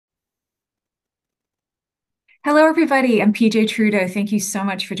Hello, everybody. I'm PJ Trudeau. Thank you so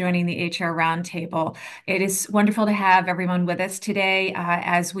much for joining the HR Roundtable. It is wonderful to have everyone with us today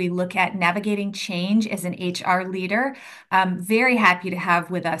as we look at navigating change as an HR leader. I'm very happy to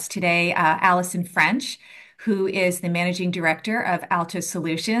have with us today Allison French, who is the Managing Director of Alto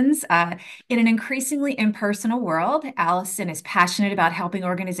Solutions. In an increasingly impersonal world, Allison is passionate about helping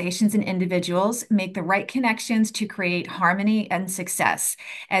organizations and individuals make the right connections to create harmony and success.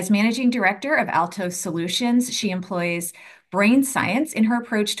 As managing director of Alto Solutions, she employs brain science in her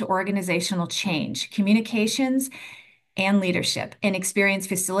approach to organizational change, communications, and leadership. An experienced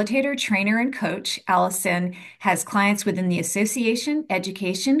facilitator, trainer, and coach, Allison has clients within the association,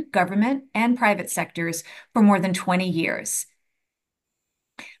 education, government, and private sectors for more than 20 years.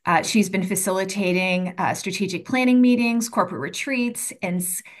 She's been facilitating strategic planning meetings, corporate retreats, and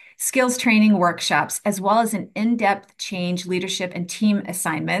skills training workshops, as well as an in-depth change leadership and team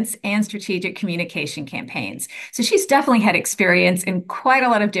assignments and strategic communication campaigns. So she's definitely had experience in quite a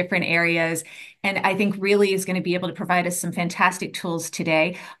lot of different areas, and I think really is going to be able to provide us some fantastic tools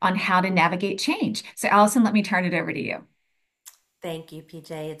today on how to navigate change. So Allison, let me turn it over to you. Thank you,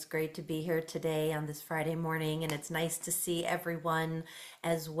 PJ. It's great to be here today on this Friday morning, and it's nice to see everyone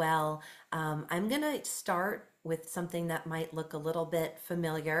as well. I'm going to start with something that might look a little bit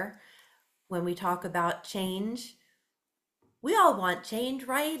familiar. When we talk about change, we all want change,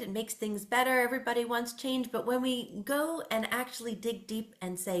 right? It makes things better. Everybody wants change. But when we go and actually dig deep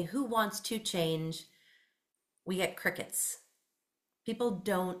and say, who wants to change, we get crickets. People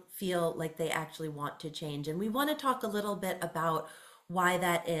don't feel like they actually want to change. And we want to talk a little bit about why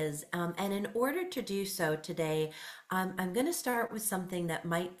that is. And in order to do so today, I'm going to start with something that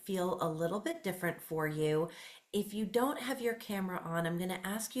might feel a little bit different for you. If you don't have your camera on, I'm going to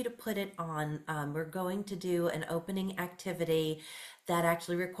ask you to put it on. We're going to do an opening activity that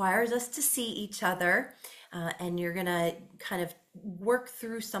actually requires us to see each other. And you're going to kind of work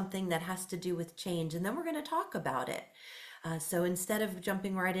through something that has to do with change. And then we're going to talk about it. So instead of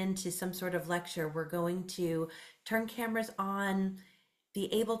jumping right into some sort of lecture, we're going to turn cameras on,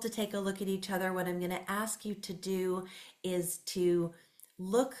 be able to take a look at each other. What I'm going to ask you to do is to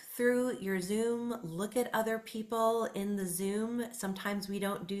look through your Zoom, look at other people in the Zoom. Sometimes we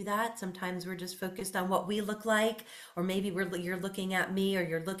don't do that. Sometimes we're just focused on what we look like, or maybe you're looking at me or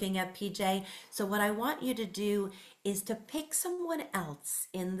you're looking at PJ. So what I want you to do is to pick someone else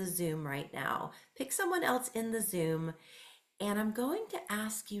in the Zoom right now. Pick someone else in the Zoom and I'm going to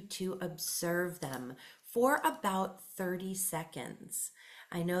ask you to observe them for about 30 seconds.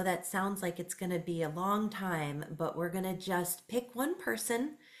 I know that sounds like it's going to be a long time, but we're going to just pick one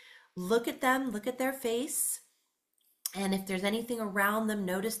person, look at them, look at their face, and if there's anything around them,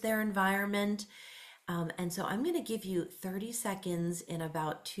 notice their environment. And so I'm going to give you 30 seconds in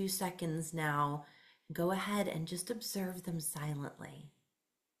about 2 seconds now. Go ahead and just observe them silently.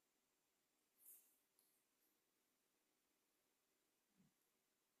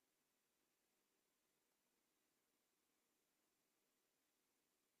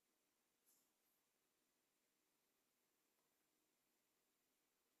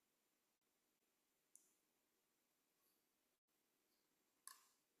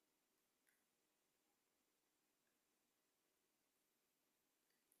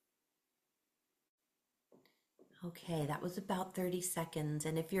 Okay, that was about 30 seconds.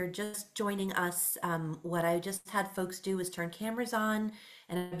 And if you're just joining us, what I just had folks do is turn cameras on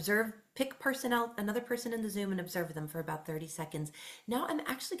and observe, pick person out, another person in the Zoom and observe them for about 30 seconds. Now I'm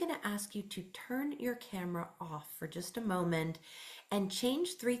actually going to ask you to turn your camera off for just a moment and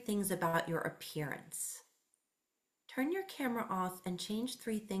change three things about your appearance. Turn your camera off and change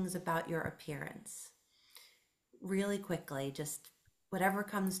three things about your appearance. Really quickly, just whatever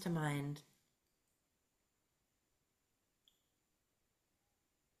comes to mind.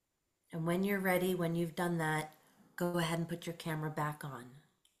 And when you're ready, when you've done that, go ahead and put your camera back on.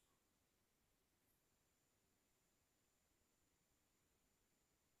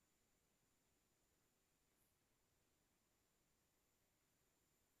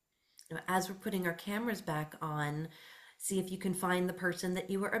 Now, as we're putting our cameras back on, see if you can find the person that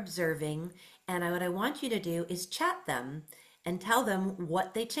you were observing. And what I want you to do is chat them and tell them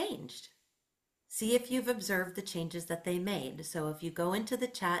what they changed. See if you've observed the changes that they made. So if you go into the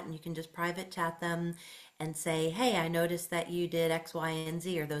chat and you can just private chat them and say, hey, I noticed that you did X, Y, and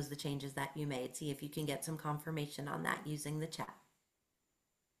Z. Are those the changes that you made? See if you can get some confirmation on that using the chat.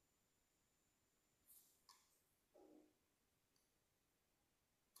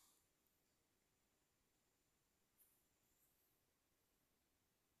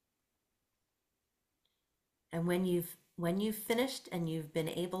 And when you've finished and you've been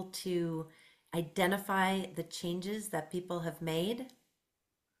able to identify the changes that people have made,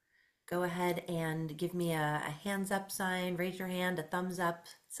 go ahead and give me a hands up sign, raise your hand, a thumbs up,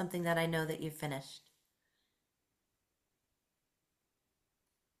 something that I know that you've finished.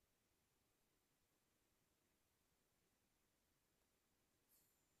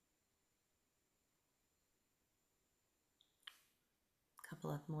 A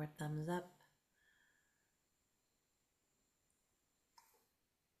couple of more thumbs up.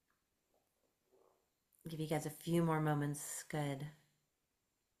 Give you guys a few more moments. Good.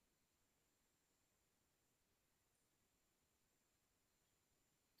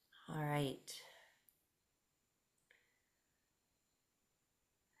 All right.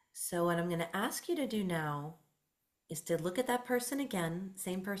 So, what I'm going to ask you to do now is to look at that person again,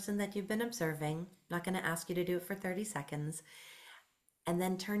 same person that you've been observing. I'm not going to ask you to do it for 30 seconds. And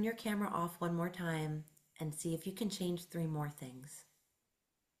then turn your camera off one more time and see if you can change three more things.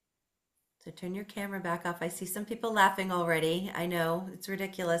 So turn your camera back off. I see some people laughing already. I know, it's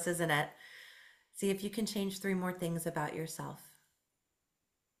ridiculous, isn't it? See if you can change three more things about yourself.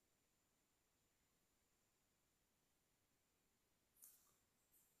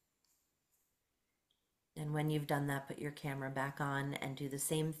 And when you've done that, put your camera back on and do the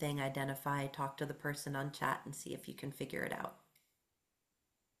same thing. Identify, talk to the person on chat and see if you can figure it out.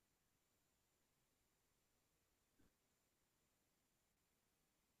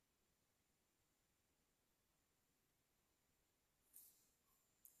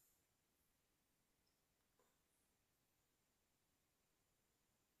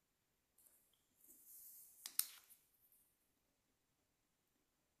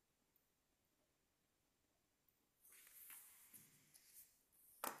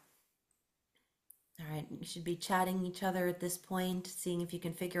 All right, you should be chatting each other at this point, seeing if you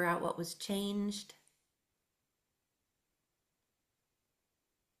can figure out what was changed.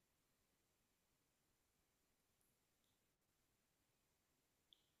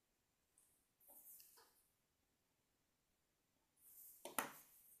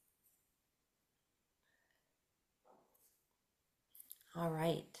 All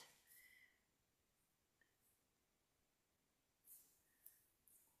right.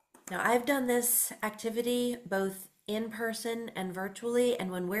 Now, I've done this activity both in person and virtually,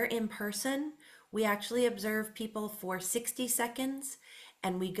 and when we're in person, we actually observe people for 60 seconds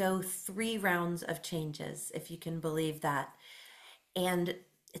and we go 3 rounds of changes, if you can believe that. And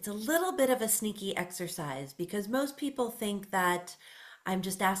it's a little bit of a sneaky exercise because most people think that I'm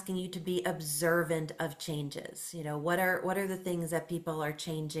just asking you to be observant of changes. You know, what are the things that people are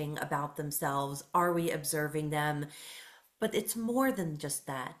changing about themselves? Are we observing them? But it's more than just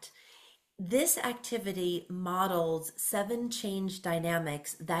that. This activity models 7 change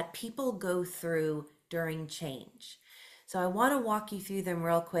dynamics that people go through during change. So I want to walk you through them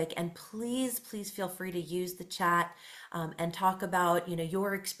real quick, and please feel free to use the chat and talk about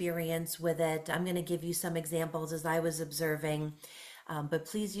your experience with it. I'm going to give you some examples as I was observing, but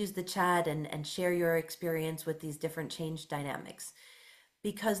please use the chat and share your experience with these different change dynamics.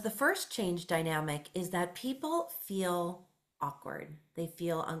 Because the first change dynamic is that people feel awkward. They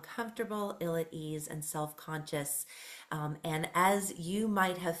feel uncomfortable, ill at ease, and self conscious. And as you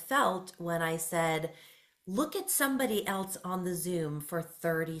might have felt when I said, look at somebody else on the Zoom for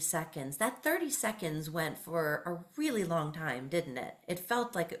 30 seconds. That 30 seconds went for a really long time, didn't it? It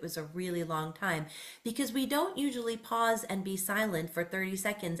felt like it was a really long time because we don't usually pause and be silent for 30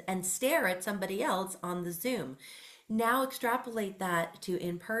 seconds and stare at somebody else on the Zoom. Now extrapolate that to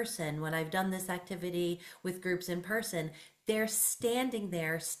in person. When I've done this activity with groups in person, they're standing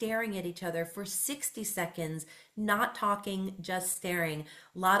there staring at each other for 60 seconds, not talking, just staring.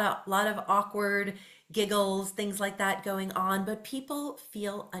 Lot of awkward giggles, things like that going on, but people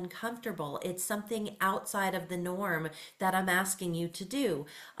feel uncomfortable. It's something outside of the norm that I'm asking you to do.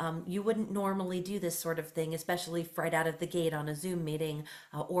 You wouldn't normally do this sort of thing, especially right out of the gate on a Zoom meeting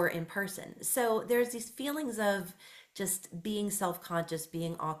or in person. So there's these feelings of just being self-conscious,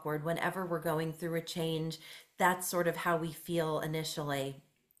 being awkward whenever we're going through a change. That's sort of how we feel initially.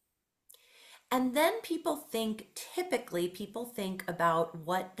 And then typically people think about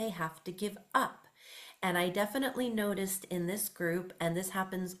what they have to give up. And I definitely noticed in this group, and this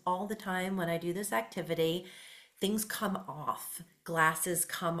happens all the time when I do this activity, things come off. Glasses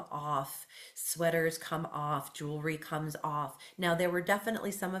come off, sweaters come off, jewelry comes off. Now, there were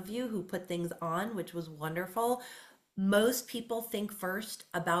definitely some of you who put things on, which was wonderful. Most people think first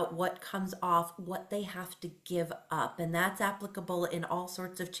about what comes off, what they have to give up, and that's applicable in all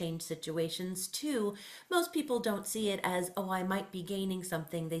sorts of change situations too. Most people don't see it as, oh, I might be gaining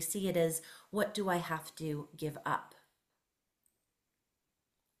something. They see it as, what do I have to give up?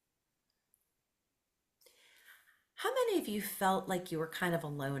 How many of you felt like you were kind of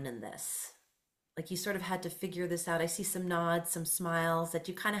alone in this? Like you sort of had to figure this out. I see some nods, some smiles that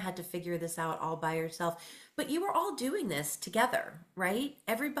you kind of had to figure this out all by yourself. But you were all doing this together, right?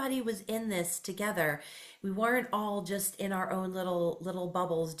 Everybody was in this together. We weren't all just in our own little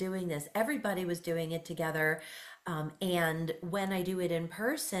bubbles doing this. Everybody was doing it together. And when I do it in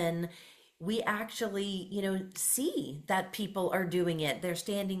person, we actually, see that people are doing it. They're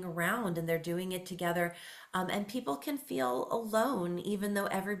standing around and they're doing it together. And people can feel alone even though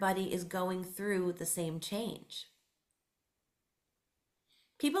everybody is going through the same change.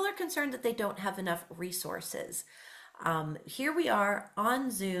 People are concerned that they don't have enough resources. Here we are on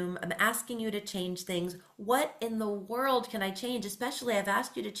Zoom. I'm asking you to change things. What in the world can I change? Especially, I've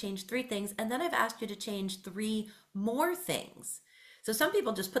asked you to change three things, and then I've asked you to change three more things. So some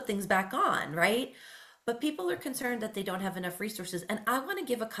people just put things back on, right? But people are concerned that they don't have enough resources. And I want to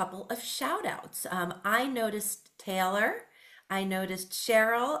give a couple of shout outs. I noticed Taylor, I noticed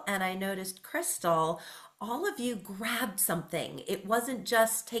Cheryl, and I noticed Crystal. All of you grabbed something. It wasn't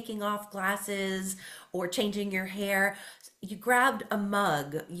just taking off glasses or changing your hair. You grabbed a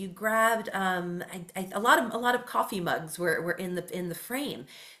mug. You grabbed a lot of coffee mugs were in the frame.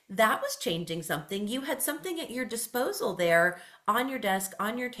 That was changing something. You had something at your disposal there on your desk,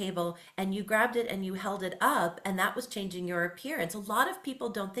 on your table, and you grabbed it and you held it up, and that was changing your appearance. A lot of people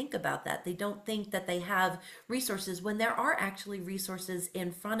don't think about that. They don't think that they have resources when there are actually resources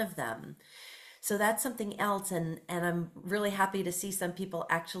in front of them. So that's something else, and I'm really happy to see some people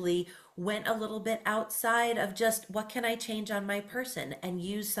actually went a little bit outside of just what can I change on my person and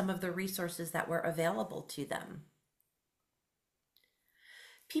use some of the resources that were available to them.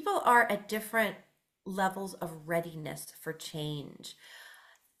 People are at different levels of readiness for change.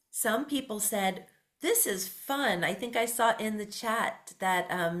 Some people said, "This is fun." I think I saw in the chat that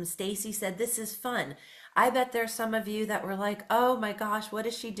Stacy said, "This is fun." I bet there's some of you that were like, "Oh my gosh, what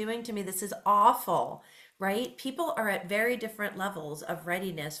is she doing to me? This is awful." Right? People are at very different levels of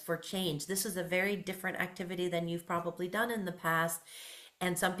readiness for change. This is a very different activity than you've probably done in the past.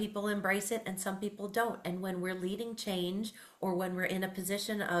 And some people embrace it and some people don't. And when we're leading change or when we're in a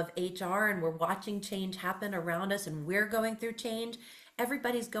position of HR and we're watching change happen around us and we're going through change,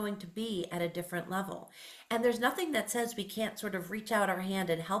 everybody's going to be at a different level. And there's nothing that says we can't sort of reach out our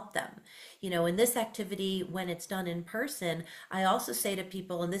hand and help them. In this activity, when it's done in person, I also say to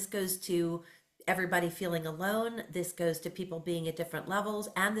people, and this goes to everybody feeling alone, this goes to people being at different levels,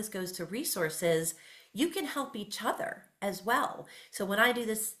 and this goes to resources. You can help each other as well. So when I do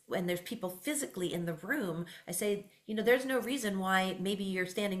this, when there's people physically in the room, I say, there's no reason why maybe you're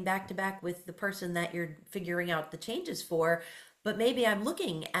standing back to back with the person that you're figuring out the changes for, but maybe I'm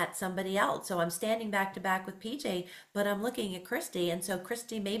looking at somebody else. So I'm standing back to back with PJ, but I'm looking at Christy. And so,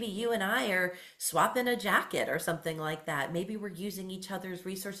 Christy, maybe you and I are swapping a jacket or something like that. Maybe we're using each other's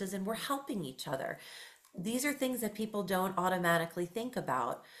resources and we're helping each other. These are things that people don't automatically think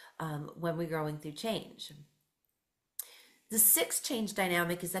about when we're going through change. The sixth change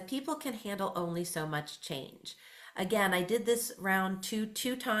dynamic is that people can handle only so much change. Again, I did this round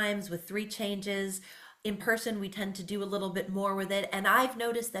two times with three changes. In person, we tend to do a little bit more with it. And I've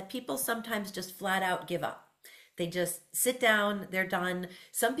noticed that people sometimes just flat out give up. They just sit down, they're done.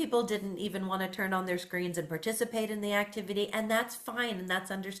 Some people didn't even want to turn on their screens and participate in the activity, and that's fine and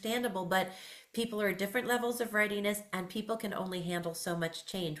that's understandable. But people are at different levels of readiness, and people can only handle so much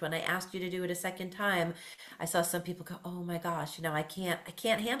change. When I asked you to do it a second time, I saw some people go, "Oh my gosh, I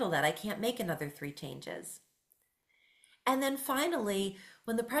can't handle that. I can't make another three changes." And then finally,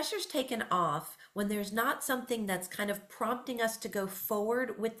 when the pressure's taken off, when there's not something that's kind of prompting us to go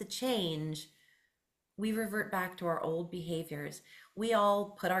forward with the change, we revert back to our old behaviors. We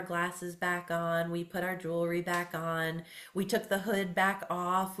all put our glasses back on. We put our jewelry back on. We took the hood back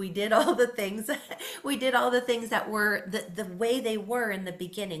off. We did all the things. We did all the things that were the way they were in the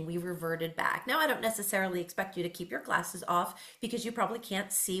beginning. We reverted back. Now, I don't necessarily expect you to keep your glasses off because you probably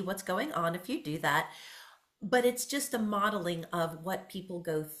can't see what's going on if you do that. But it's just a modeling of what people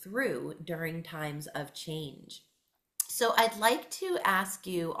go through during times of change. So I'd like to ask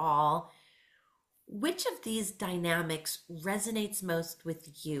you all, which of these dynamics resonates most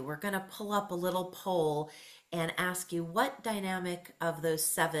with you? We're going to pull up a little poll and ask you what dynamic of those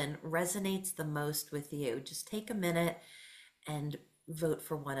seven resonates the most with you. Just take a minute and vote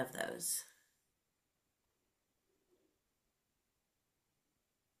for one of those.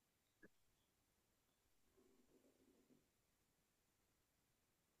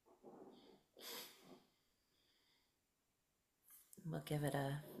 We'll give it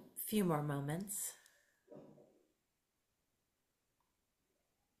a few more moments.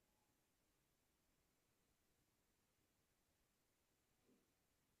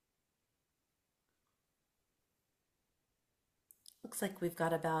 Looks like we've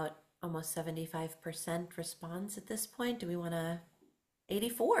got about almost 75% response at this point. Do we want to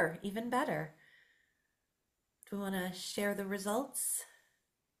 84, even better. Do we want to share the results?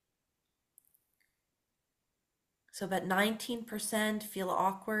 So about 19% feel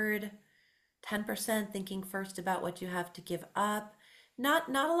awkward, 10% thinking first about what you have to give up. Not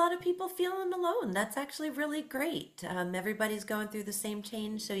a lot of people feeling alone. That's actually really great. Everybody's going through the same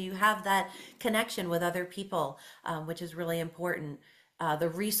change, so you have that connection with other people, which is really important. The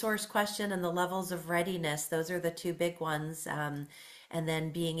resource question and the levels of readiness, those are the two big ones. And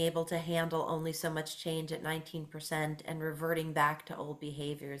then being able to handle only so much change at 19% and reverting back to old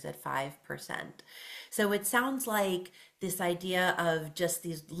behaviors at 5%. So it sounds like this idea of just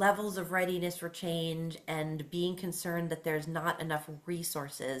these levels of readiness for change and being concerned that there's not enough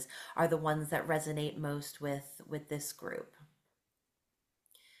resources are the ones that resonate most with this group.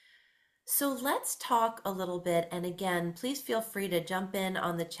 So let's talk a little bit. And again, please feel free to jump in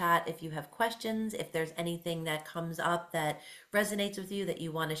on the chat if you have questions, if there's anything that comes up that resonates with you that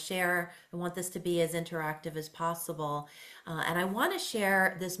you want to share. I want this to be as interactive as possible. And I want to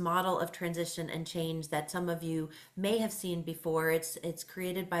share this model of transition and change that some of you may have seen before. It's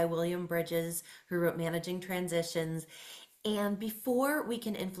created by William Bridges, who wrote Managing Transitions. And before we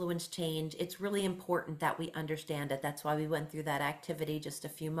can influence change, it's really important that we understand it. That's why we went through that activity just a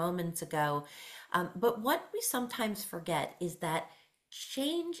few moments ago. But what we sometimes forget is that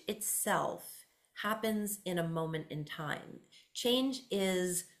change itself happens in a moment in time. Change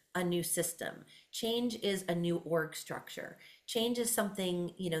is a new system. Change is a new org structure. Change is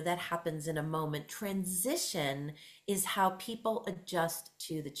something, that happens in a moment. Transition is how people adjust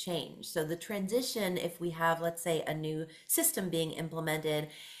to the change. So the transition, if we have, let's say, a new system being implemented,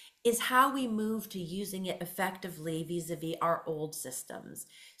 is how we move to using it effectively vis-a-vis our old systems.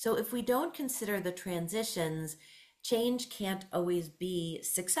 So if we don't consider the transitions, change can't always be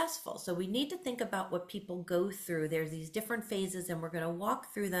successful. So we need to think about what people go through. There's these different phases, and we're going to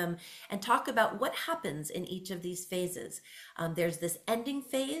walk through them and talk about what happens in each of these phases. There's this ending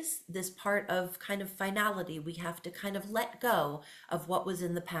phase, this part of kind of finality. We have to kind of let go of what was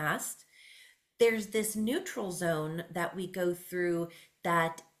in the past. There's this neutral zone that we go through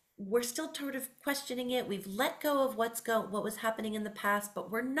that we're still sort of questioning it. We've let go of what was happening in the past, but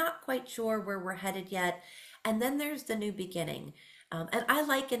we're not quite sure where we're headed yet. And then there's the new beginning. And I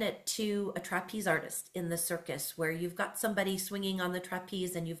liken it to a trapeze artist in the circus, where you've got somebody swinging on the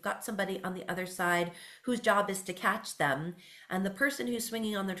trapeze and you've got somebody on the other side whose job is to catch them. And the person who's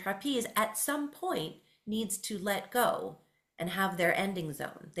swinging on the trapeze at some point needs to let go and have their ending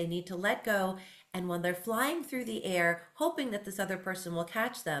zone. They need to let go. And when they're flying through the air, hoping that this other person will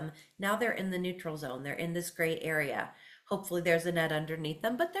catch them, now they're in the neutral zone. They're in this gray area. Hopefully there's a net underneath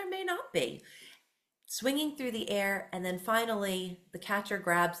them, but there may not be. Swinging through the air, and then finally the catcher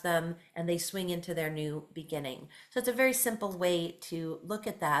grabs them and they swing into their new beginning. So it's a very simple way to look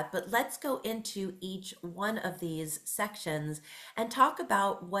at that, but let's go into each one of these sections and talk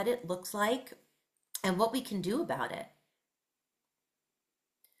about what it looks like and what we can do about it.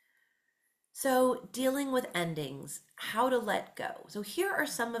 So dealing with endings, how to let go. So here are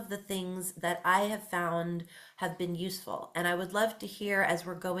some of the things that I have found have been useful, and I would love to hear as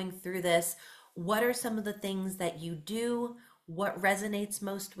we're going through this, what are some of the things that you do? What resonates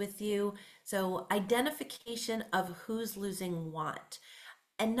most with you? So identification of who's losing what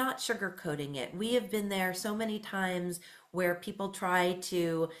and not sugarcoating it. We have been there so many times where people try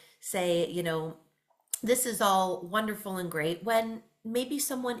to say, this is all wonderful and great when maybe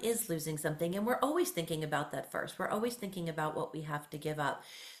someone is losing something, and we're always thinking about that first. We're always thinking about what we have to give up.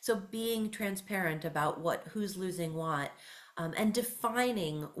 So being transparent about who's losing what. And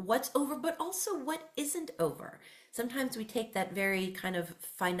defining what's over, but also what isn't over. Sometimes we take that very kind of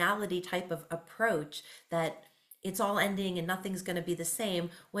finality type of approach that it's all ending and nothing's going to be the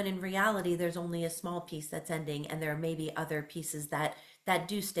same, when in reality there's only a small piece that's ending and there may be other pieces that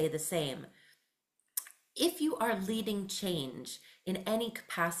do stay the same. If you are leading change in any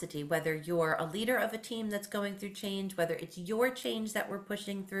capacity, whether you're a leader of a team that's going through change, whether it's your change that we're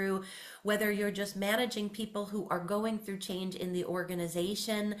pushing through, whether you're just managing people who are going through change in the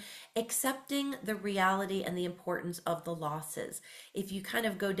organization, accepting the reality and the importance of the losses. If you kind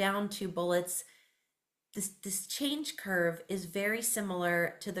of go down to bullets, this change curve is very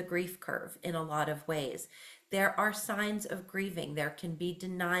similar to the grief curve in a lot of ways. There are signs of grieving. There can be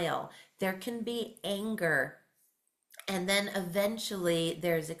denial. There can be anger. And then eventually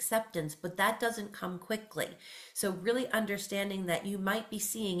there's acceptance, but that doesn't come quickly. So really understanding that you might be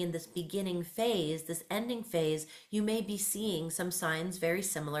seeing in this beginning phase, this ending phase, you may be seeing some signs very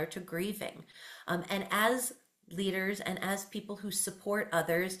similar to grieving. And as leaders and as people who support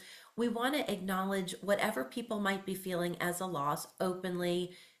others, we want to acknowledge whatever people might be feeling as a loss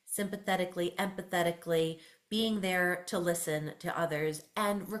openly, sympathetically, empathetically, being there to listen to others,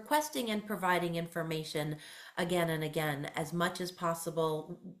 and requesting and providing information again and again as much as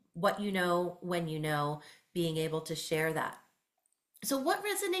possible. What you know, when you know, being able to share that. So, what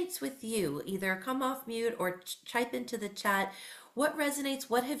resonates with you? Either come off mute or type into the chat. What resonates?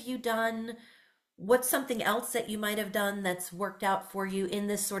 What have you done? What's something else that you might have done that's worked out for you in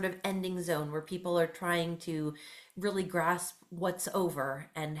this sort of ending zone where people are trying to really grasp what's over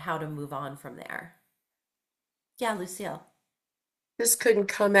and how to move on from there? Yeah, Lucille. This couldn't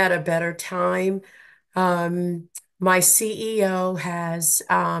come at a better time. Um, my CEO has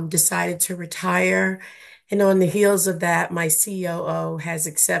decided to retire, and on the heels of that, my COO has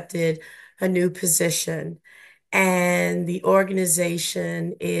accepted a new position. And the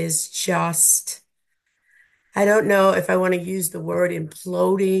organization is just, I don't know if I want to use the word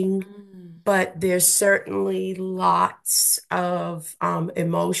imploding, Mm, but there's certainly lots of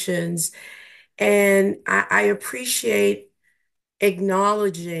emotions. And I appreciate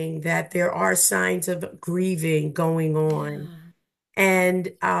acknowledging that there are signs of grieving going on yeah,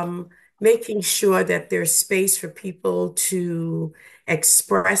 and making sure that there's space for people to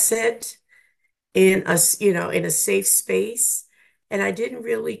express it in in a safe space. And I didn't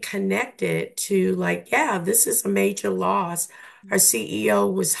really connect it to like, yeah, this is a major loss. Our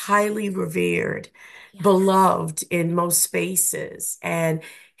CEO was highly revered, yes. beloved in most spaces. And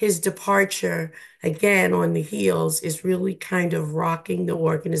his departure, again, on the heels, is really kind of rocking the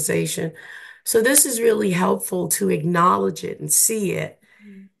organization. So this is really helpful to acknowledge it and see it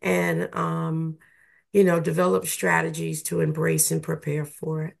Mhm. and, develop strategies to embrace and prepare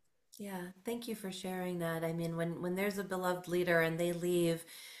for it. Yeah, thank you for sharing that. I mean, when there's a beloved leader and they leave,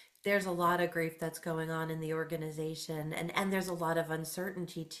 there's a lot of grief that's going on in the organization, and there's a lot of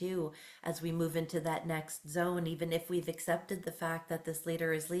uncertainty too as we move into that next zone. Even if we've accepted the fact that this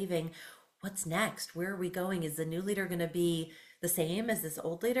leader is leaving, what's next? Where are we going? Is the new leader going to be the same as this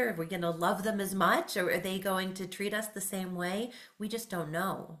old leader? Are we going to love them as much, or are they going to treat us the same way? We just don't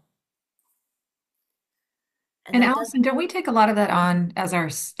know. And And that does, Allison, don't we take a lot of that on as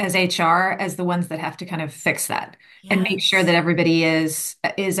as HR as the ones that have to kind of fix that and make sure that yes, everybody is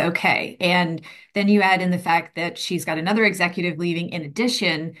okay? And then you add in the fact that she's got another executive leaving in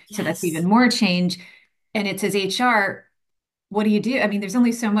addition, so that's even yes, more change. And it says HR, what do you do? I mean, there's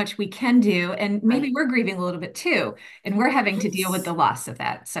only so much we can do, and maybe right. we're grieving a little bit too, and we're having to deal with Yes. the loss of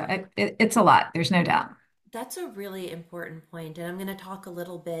that. So it's a lot. There's no doubt. That's a really important point, and I'm going to talk a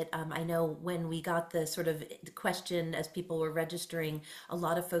little bit. I know when we got the sort of question as people were registering, a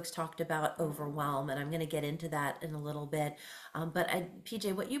lot of folks talked about overwhelm, and I'm going to get into that in a little bit.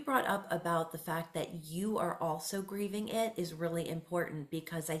 PJ, what you brought up about the fact that you are also grieving it is really important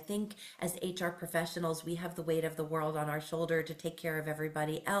because I think as HR professionals, we have the weight of the world on our shoulder to take care of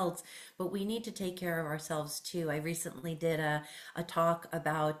everybody else, but we need to take care of ourselves too. I recently did a talk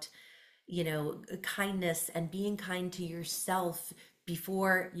about kindness and being kind to yourself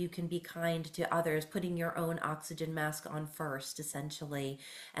before you can be kind to others, putting your own oxygen mask on first, essentially.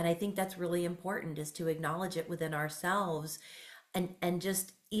 And I think that's really important is to acknowledge it within ourselves and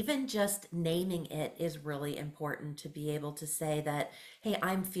just even just naming it is really important to be able to say that, hey,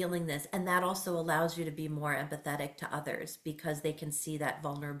 I'm feeling this. And that also allows you to be more empathetic to others because they can see that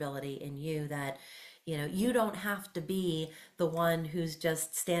vulnerability in you that, you don't have to be the one who's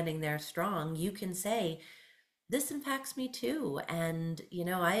just standing there strong. You can say, this impacts me too. And,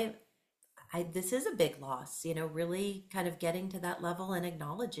 this is a big loss, really kind of getting to that level and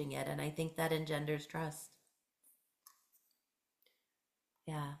acknowledging it. And I think that engenders trust.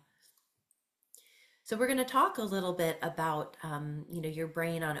 Yeah. So we're going to talk a little bit about, your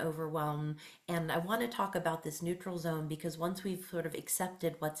brain on overwhelm, and I want to talk about this neutral zone because once we've sort of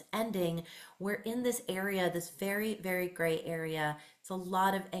accepted what's ending, we're in this area, this very, very gray area. It's a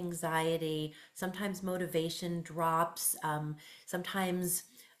lot of anxiety. Sometimes motivation drops. Sometimes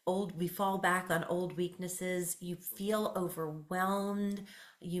we fall back on old weaknesses. You feel overwhelmed.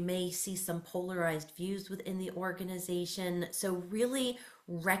 You may see some polarized views within the organization. So really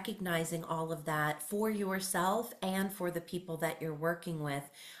recognizing all of that for yourself and for the people that you're working with,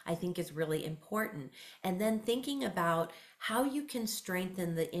 I think is really important. And then thinking about how you can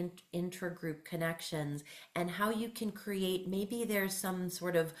strengthen the intra-group connections and how you can create, maybe there's some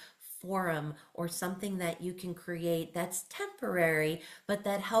sort of forum or something that you can create that's temporary, but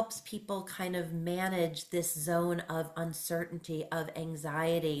that helps people kind of manage this zone of uncertainty, of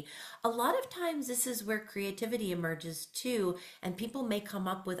anxiety. A lot of times, this is where creativity emerges too, and people may come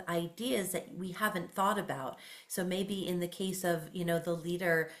up with ideas that we haven't thought about. So maybe in the case of, the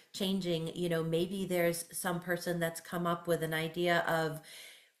leader changing, maybe there's some person that's come up with an idea of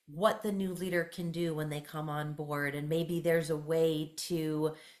what the new leader can do when they come on board. And maybe there's a way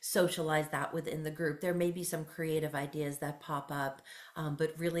to socialize that within the group. There may be some creative ideas that pop up,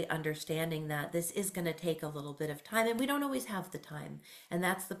 but really understanding that this is going to take a little bit of time and we don't always have the time. And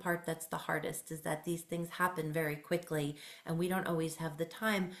that's the part that's the hardest, is that these things happen very quickly and we don't always have the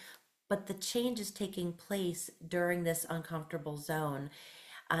time. But the change is taking place during this uncomfortable zone.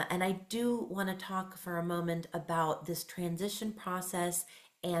 And I do want to talk for a moment about this transition process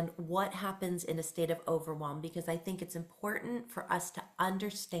and what happens in a state of overwhelm, because I think it's important for us to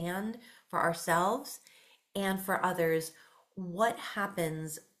understand for ourselves and for others what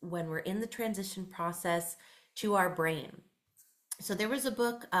happens when we're in the transition process to our brain. So there was a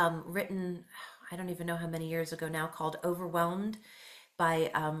book written, I don't even know how many years ago now, called Overwhelmed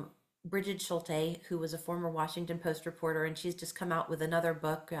by Bridget Schulte, who was a former Washington Post reporter, and she's just come out with another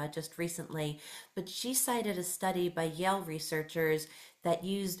book just recently. But she cited a study by Yale researchers that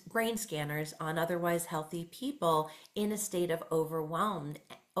used brain scanners on otherwise healthy people in a state of overwhelm.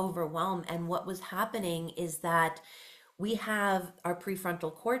 And what was happening is that we have our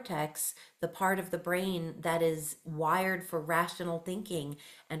prefrontal cortex, the part of the brain that is wired for rational thinking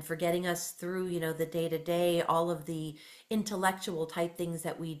and for getting us through, the day to day, all of the intellectual type things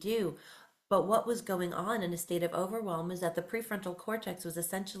that we do. But what was going on in a state of overwhelm is that the prefrontal cortex was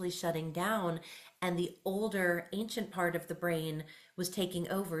essentially shutting down, and the older, ancient part of the brain was taking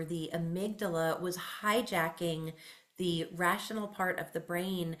over. The amygdala was hijacking the rational part of the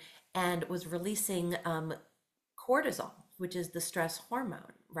brain and was releasing cortisol, which is the stress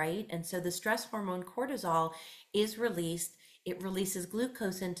hormone, right? And so the stress hormone cortisol is released. It releases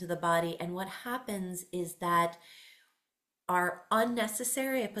glucose into the body. And what happens is that our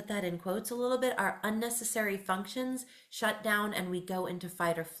unnecessary, I put that in quotes a little bit, our unnecessary functions shut down and we go into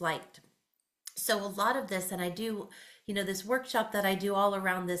fight or flight. So a lot of this, and I do, this workshop that I do all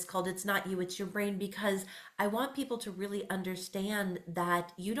around this called It's Not You, It's Your Brain, because I want people to really understand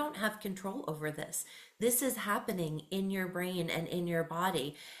that you don't have control over this. This is happening in your brain and in your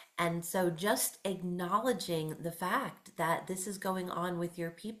body. And so just acknowledging the fact that this is going on with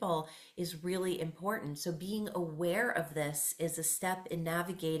your people is really important. So being aware of this is a step in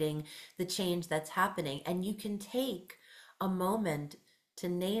navigating the change that's happening. And you can take a moment to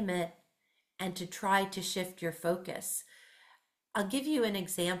name it and to try to shift your focus. I'll give you an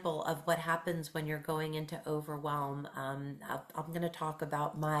example of what happens when you're going into overwhelm. I'm going to talk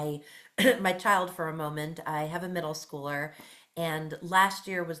about my my child for a moment. I have a middle schooler, and last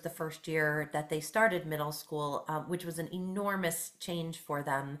year was the first year that they started middle school, which was an enormous change for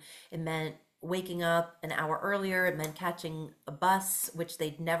them. It meant waking up an hour earlier. It meant catching a bus, which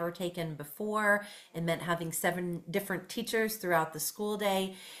they'd never taken before. It meant having 7 different teachers throughout the school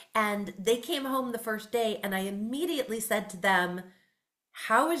day. And they came home the first day, and I immediately said to them,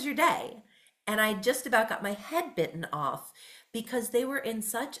 "How was your day?" And I just about got my head bitten off because they were in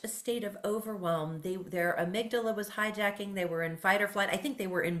such a state of overwhelm. Their amygdala was hijacking. They were in fight or flight. I think they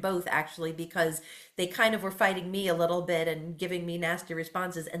were in both, actually, because they kind of were fighting me a little bit and giving me nasty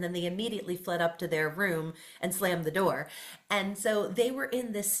responses. And then they immediately fled up to their room and slammed the door. And so they were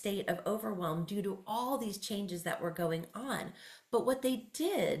in this state of overwhelm due to all these changes that were going on. But what they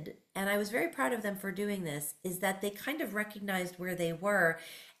did, and I was very proud of them for doing this, is that they kind of recognized where they were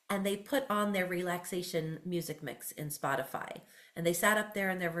and they put on their relaxation music mix in Spotify. And they sat up there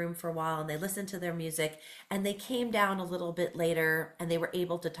in their room for a while and they listened to their music, and they came down a little bit later and they were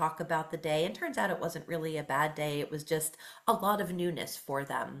able to talk about the day. And turns out it wasn't really a bad day. It was just a lot of newness for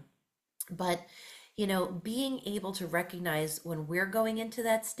them. But being able to recognize when we're going into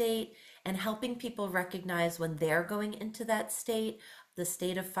that state and helping people recognize when they're going into that state, the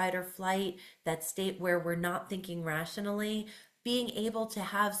state of fight or flight, that state where we're not thinking rationally, being able to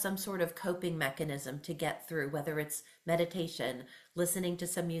have some sort of coping mechanism to get through, whether it's meditation, listening to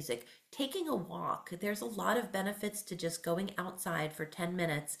some music, taking a walk. There's a lot of benefits to just going outside for 10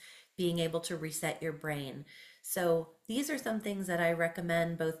 minutes, being able to reset your brain. So these are some things that I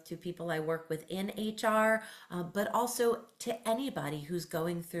recommend both to people I work with in HR, but also to anybody who's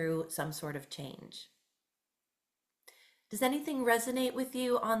going through some sort of change. Does anything resonate with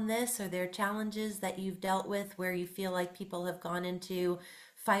you on this? Are there challenges that you've dealt with where you feel like people have gone into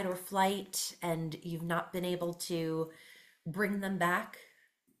fight or flight and you've not been able to bring them back?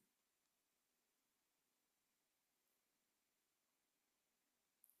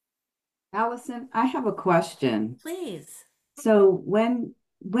 Allison, I have a question. Please. So when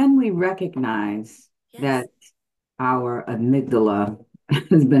we recognize Yes. that our amygdala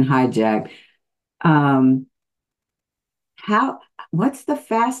has been hijacked, um, how what's the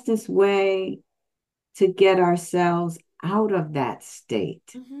fastest way to get ourselves out of that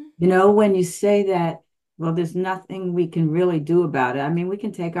state? Hmm. When you say that, well, there's nothing we can really do about it. I mean, we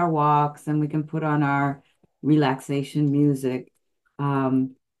can take our walks and we can put on our relaxation music.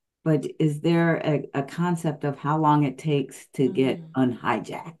 Um, but is there a concept of how long it takes to get Hmm.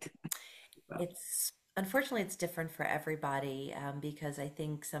 unhijacked? Well, It's unfortunately it's different for everybody, because I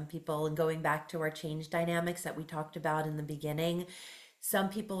think some people, and going back to our change dynamics that we talked about in the beginning, some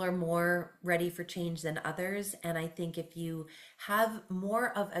people are more ready for change than others. And I think if you have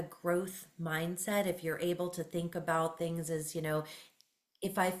more of a growth mindset, if you're able to think about things as,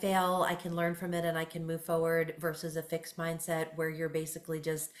 if I fail, I can learn from it and I can move forward versus a fixed mindset where you're basically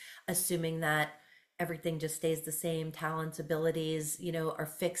just assuming that everything just stays the same, talents, abilities, are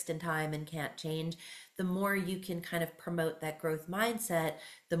fixed in time and can't change. The more you can kind of promote that growth mindset,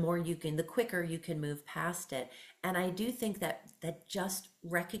 the quicker you can move past it. And I do think that just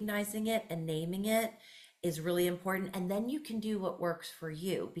recognizing it and naming it is really important. And then you can do what works for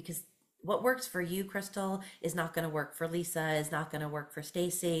you, because what works for you, Crystal, is not going to work for Lisa, is not going to work for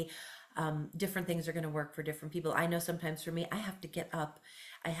Stacy. Different things are going to work for different people. I know sometimes for me, I have to get up.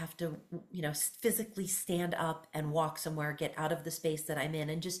 I have to, physically stand up and walk somewhere, get out of the space that I'm in,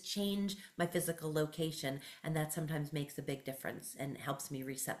 and just change my physical location. And that sometimes makes a big difference and helps me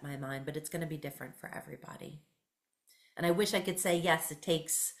reset my mind. But it's going to be different for everybody. And I wish I could say, yes, it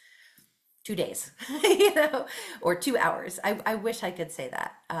takes 2 days, or 2 hours. I wish I could say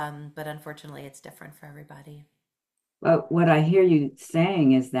that. But unfortunately, it's different for everybody. but what I hear you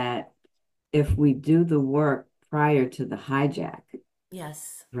saying is that if we do the work prior to the hijack,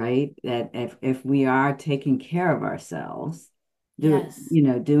 Yes. right? That if we are taking care of ourselves, Yes.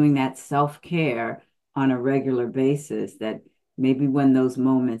 doing that self-care on a regular basis, that maybe when those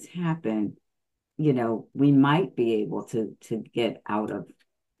moments happen, we might be able to get out of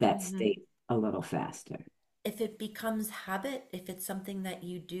that Hmm. state a little faster. If it becomes habit, if it's something that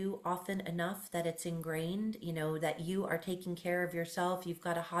you do often enough that it's ingrained, that you are taking care of yourself, you've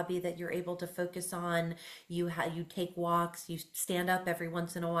got a hobby that you're able to focus on, you take walks, you stand up every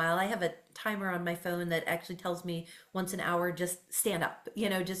once in a while. I have a timer on my phone that actually tells me once an hour, just stand up,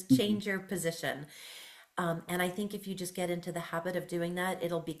 just Mhm. change your position. And I think if you just get into the habit of doing that,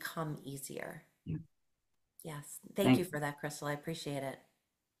 it'll become easier. Yeah. Yes. Thank you Thank for that, Crystal. I appreciate it.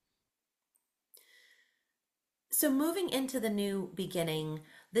 So moving into the new beginning,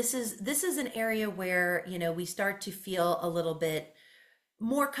 this is an area where, we start to feel a little bit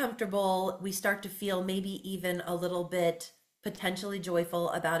more comfortable. We start to feel maybe even a little bit potentially joyful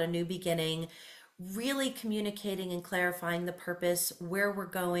about a new beginning, really communicating and clarifying the purpose, where we're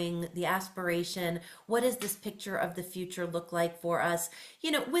going, the aspiration, what does this picture of the future look like for us?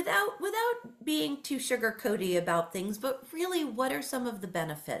 Without being too sugar coaty about things, but really what are some of the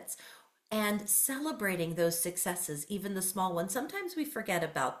benefits? And celebrating those successes, even the small ones. Sometimes we forget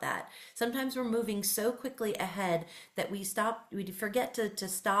about that. Sometimes we're moving so quickly ahead that we forget to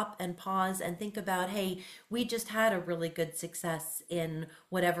stop and pause and think about, hey, we just had a really good success in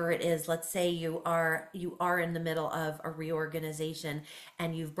whatever it is. Let's say you are in the middle of a reorganization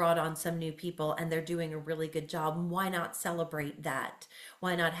and you've brought on some new people and they're doing a really good job. Why not celebrate that?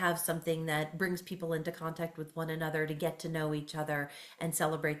 Why not have something that brings people into contact with one another to get to know each other and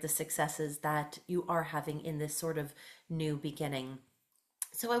celebrate the successes that you are having in this sort of new beginning?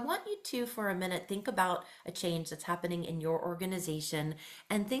 So, I want you to, for a minute, think about a change that's happening in your organization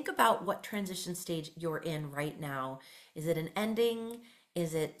and think about what transition stage you're in right now. Is it an ending?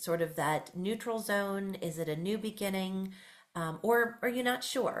 Is it sort of that neutral zone? Is it a new beginning? Or are you not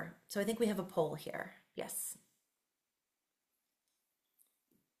sure? So, I think we have a poll here. Yes.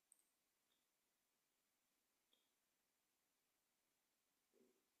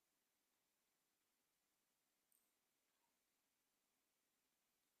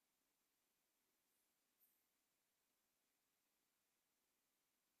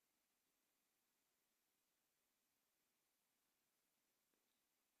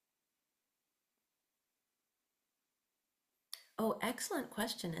 Oh, excellent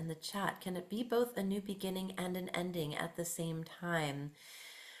question in the chat. Can it be both a new beginning and an ending at the same time?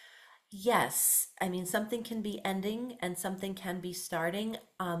 Yes. I mean, something can be ending and something can be starting.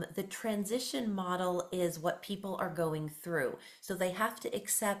 The transition model is what people are going through. So they have to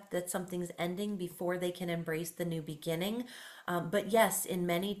accept that something's ending before they can embrace the new beginning. But yes, in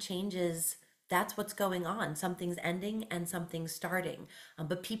many changes, That's what's going on. Something's ending and something's starting.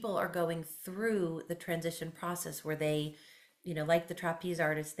 But people are going through the transition process where they, like the trapeze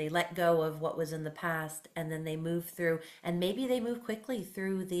artists, they let go of what was in the past and then they move through, and maybe they move quickly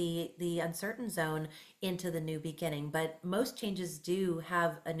through the uncertain zone into the new beginning. But most changes do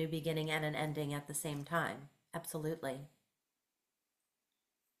have a new beginning and an ending at the same time. Absolutely.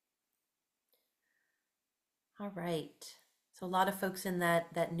 All right. So a lot of folks in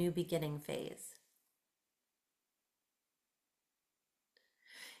that new beginning phase.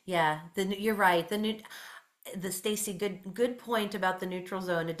 Yeah, you're right. The Stacy, good point about the neutral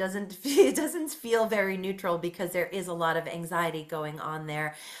zone. It doesn't it doesn't feel very neutral because there is a lot of anxiety going on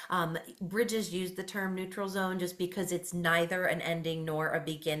there. Bridges use the term neutral zone just because it's neither an ending nor a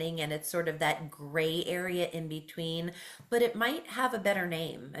beginning, and it's sort of that gray area in between. But it might have a better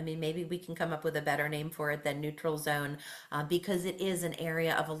name. I mean, maybe we can come up with a better name for it than neutral zone, because it is an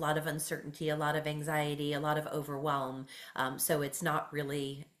area of a lot of uncertainty, a lot of anxiety, a lot of overwhelm. So it's not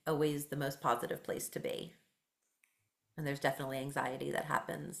really always the most positive place to be. And there's definitely anxiety that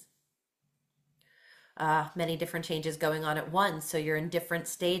happens. Many different changes going on at once. So you're in different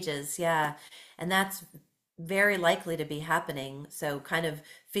stages. Yeah. And that's very likely to be happening. So kind of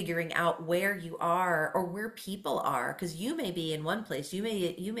figuring out where you are or where people are, because you may be in one place. You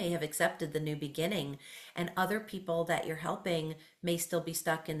may have accepted the new beginning, and other people that you're helping may still be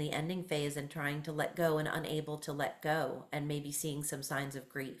stuck in the ending phase and trying to let go and unable to let go and maybe seeing some signs of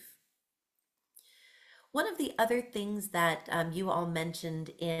grief. One of the other things that you all mentioned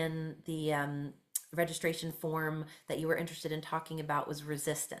in the registration form that you were interested in talking about was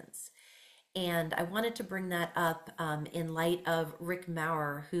resistance. And I wanted to bring that up in light of Rick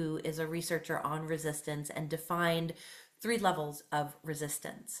Maurer, who is a researcher on resistance and defined three levels of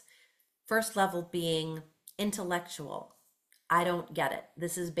resistance. First level being intellectual. I don't get it.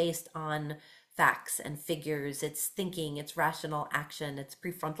 This is based on facts and figures. It's thinking, it's rational action, it's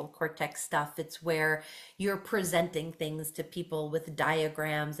prefrontal cortex stuff. It's where you're presenting things to people with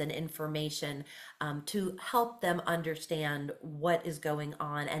diagrams and information, to help them understand what is going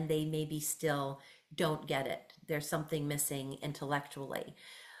on, and they maybe still don't get it. There's something missing intellectually.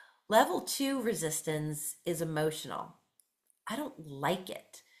 Level two resistance is emotional. I don't like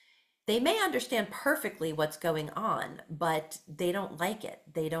it. They may understand perfectly what's going on, but they don't like it.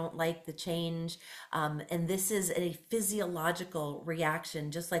 They don't like the change. And this is a physiological reaction,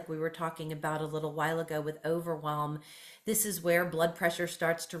 just like we were talking about a little while ago with overwhelm. This is where blood pressure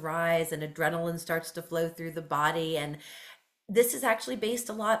starts to rise and adrenaline starts to flow through the body. And this is actually based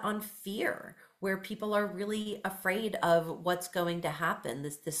a lot on fear, where people are really afraid of what's going to happen,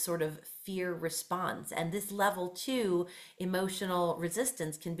 this sort of fear response. And this level two emotional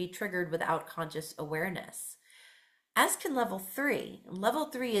resistance can be triggered without conscious awareness, as can level three. Level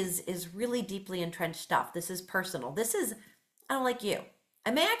three is really deeply entrenched stuff. This is personal. This is, I don't like you. I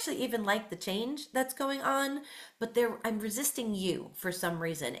may actually even like the change that's going on, but I'm resisting you for some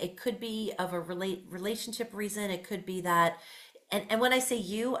reason. It could be of a relationship reason. It could be that, and when I say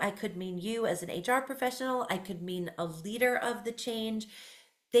you, I could mean you as an HR professional. I could mean a leader of the change.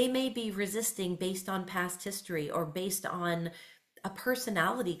 They may be resisting based on past history or based on a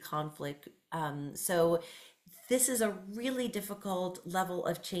personality conflict. So this is a really difficult level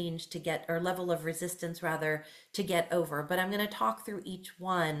of change to get, or level of resistance rather, to get over. But I'm going to talk through each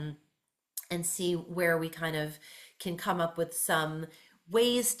one and see where we kind of can come up with some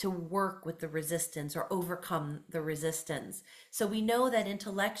ways to work with the resistance or overcome the resistance. So we know that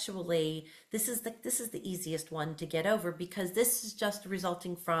intellectually this is the easiest one to get over, because this is just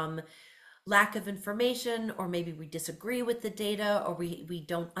resulting from lack of information, or maybe we disagree with the data, or we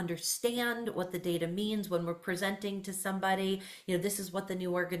don't understand what the data means when we're presenting to somebody. This is what the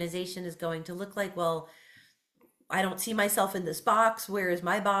new organization is going to look like. Well, I don't see myself in this box. Where is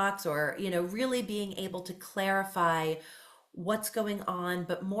my box? Or, really being able to clarify what's going on,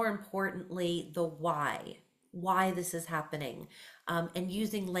 but more importantly, the why this is happening, and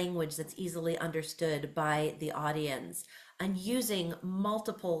using language that's easily understood by the audience, and using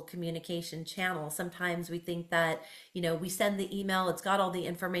multiple communication channels. Sometimes we think that, we send the email, it's got all the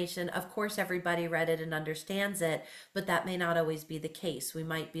information. Of course, everybody read it and understands it, but that may not always be the case. We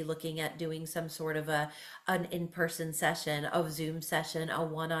might be looking at doing some sort of an in-person session, a Zoom session, a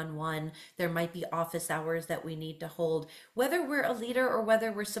one-on-one. There might be office hours that we need to hold. Whether we're a leader or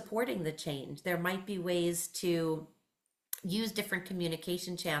whether we're supporting the change, there might be ways to use different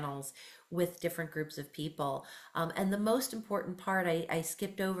communication channels with different groups of people. And the most important part I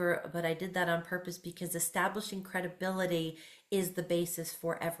skipped over, but I did that on purpose because establishing credibility is the basis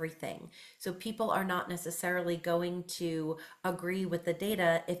for everything. So people are not necessarily going to agree with the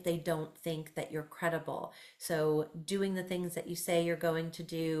data if they don't think that you're credible. So doing the things that you say you're going to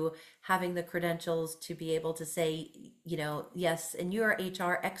do, having the credentials to be able to say, yes, and you're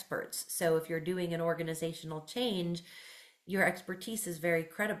HR experts. So if you're doing an organizational change, your expertise is very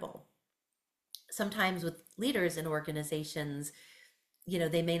credible. Sometimes with leaders in organizations,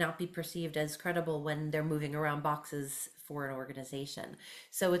 they may not be perceived as credible when they're moving around boxes for an organization.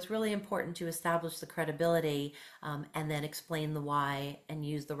 So it's really important to establish the credibility, and then explain the why and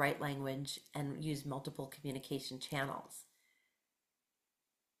use the right language and use multiple communication channels.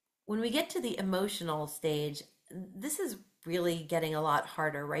 When we get to the emotional stage, this is really getting a lot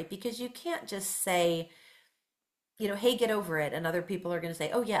harder, right? Because you can't just say, hey, get over it. And other people are going to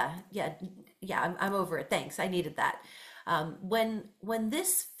say, oh yeah, yeah, yeah, I'm over it. Thanks. I needed that. When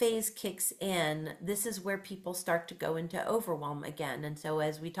this phase kicks in, this is where people start to go into overwhelm again. And so,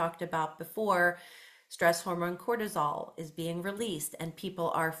 as we talked about before, stress hormone cortisol is being released, and people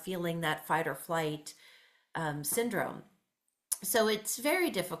are feeling that fight or flight syndrome. So it's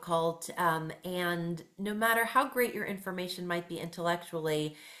very difficult. And no matter how great your information might be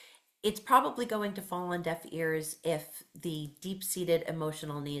intellectually, it's probably going to fall on deaf ears if the deep-seated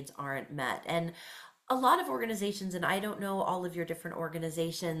emotional needs aren't met. And a lot of organizations, and I don't know all of your different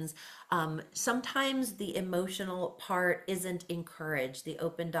organizations, sometimes the emotional part isn't encouraged, the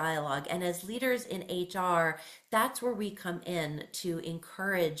open dialogue. And as leaders in HR, that's where we come in to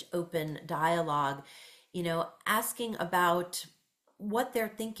encourage open dialogue, asking about what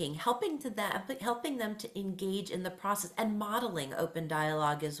they're thinking, helping them to engage in the process, and modeling open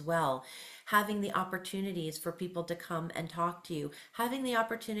dialogue as well. Having the opportunities for people to come and talk to you, having the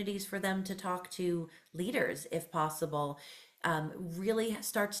opportunities for them to talk to leaders if possible, really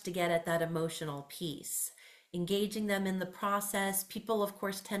starts to get at that emotional piece. Engaging them in the process. People, of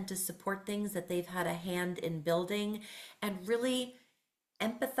course, tend to support things that they've had a hand in building, and really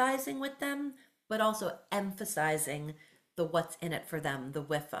empathizing with them, but also emphasizing the what's in it for them, the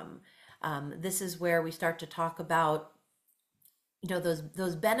with them. This is where we start to talk about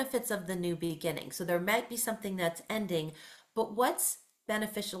those benefits of the new beginning. So there might be something that's ending, but what's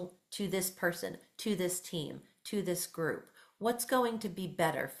beneficial to this person, to this team, to this group? What's going to be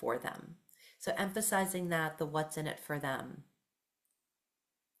better for them? So emphasizing that, the what's in it for them.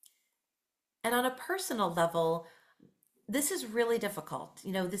 And on a personal level, this is really difficult.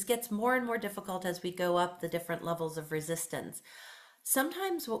 This gets more and more difficult as we go up the different levels of resistance.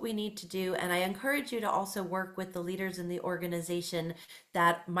 Sometimes what we need to do, and I encourage you to also work with the leaders in the organization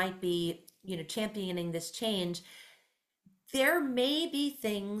that might be, championing this change. There may be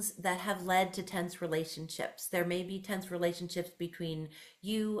things that have led to tense relationships. There may be tense relationships between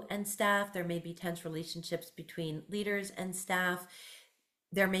you and staff. There may be tense relationships between leaders and staff.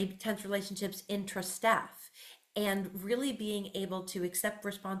 There may be tense relationships intra-staff, and really being able to accept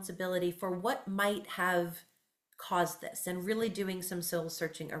responsibility for what might have caused this, and really doing some soul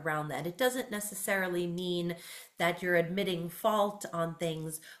searching around that. It doesn't necessarily mean that you're admitting fault on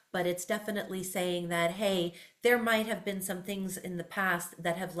things, but it's definitely saying that, hey, there might have been some things in the past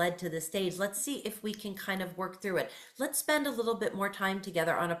that have led to this stage. Let's see if we can kind of work through it. Let's spend a little bit more time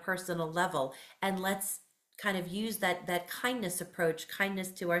together on a personal level, and let's kind of use that kindness approach,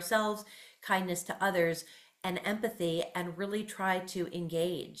 kindness to ourselves, kindness to others, and empathy, and really try to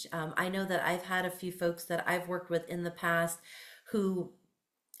engage. I know that I've had a few folks that I've worked with in the past who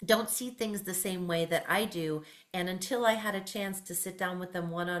don't see things the same way that I do. And until I had a chance to sit down with them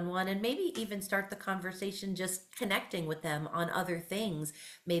one on one, and maybe even start the conversation just connecting with them on other things,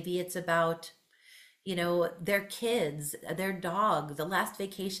 maybe it's about their kids, their dog, the last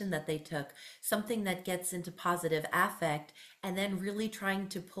vacation that they took, something that gets into positive affect, and then really trying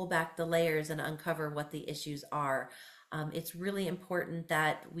to pull back the layers and uncover what the issues are. It's really important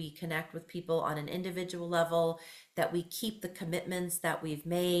that we connect with people on an individual level, that we keep the commitments that we've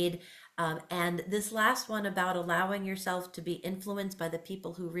made. And this last one about allowing yourself to be influenced by the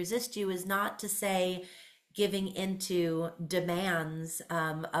people who resist you is not to say giving into demands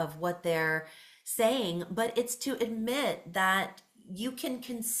of what they're saying, but it's to admit that you can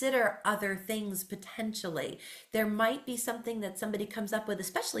consider other things potentially. There might be something that somebody comes up with,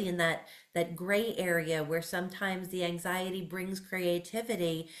 especially in that gray area where sometimes the anxiety brings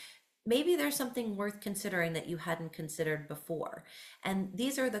creativity. Maybe there's something worth considering that you hadn't considered before. And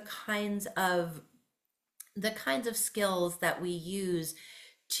these are the kinds of skills that we use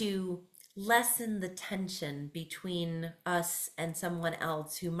to lessen the tension between us and someone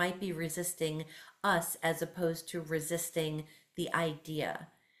else who might be resisting us as opposed to resisting the idea.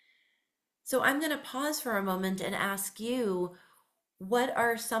 So I'm going to pause for a moment and ask you, what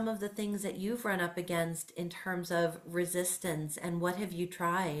are some of the things that you've run up against in terms of resistance, and what have you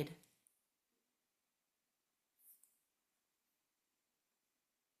tried?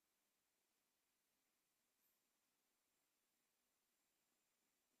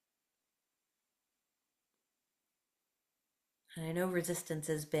 And I know resistance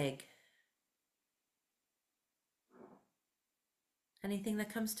is big. Anything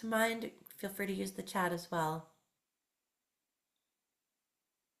that comes to mind, feel free to use the chat as well.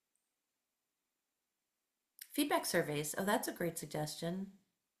 Feedback surveys. Oh, that's a great suggestion.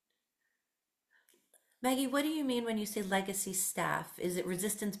 Maggie, what do you mean when you say legacy staff? Is it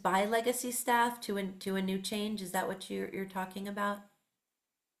resistance by legacy staff to a new change? Is that what you're talking about?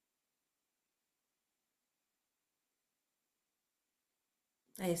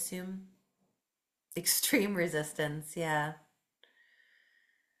 I assume extreme resistance. Yeah.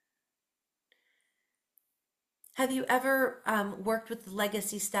 Have you ever worked with the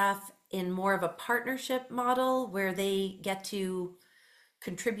legacy staff in more of a partnership model where they get to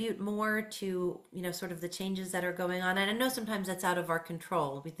contribute more to, sort of the changes that are going on? And I know sometimes that's out of our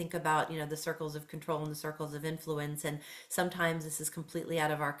control. We think about, the circles of control and the circles of influence, and sometimes this is completely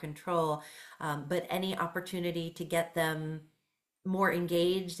out of our control. But any opportunity to get them more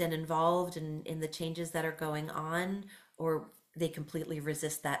engaged and involved in the changes that are going on, or they completely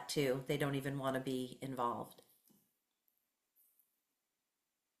resist that too. They don't even want to be involved.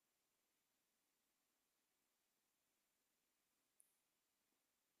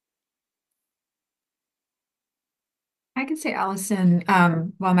 I can say, Allison,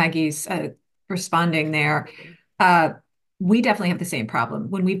 while Maggie's responding there, uh, we definitely have the same problem.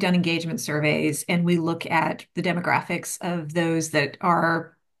 When we've done engagement surveys and we look at the demographics of those that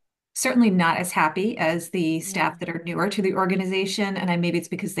are certainly not as happy as the Yeah, staff that are newer to the organization, and maybe it's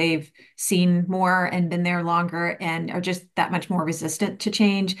because they've seen more and been there longer and are just that much more resistant to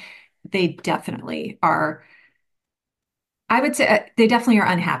change, they definitely are. I would say they definitely are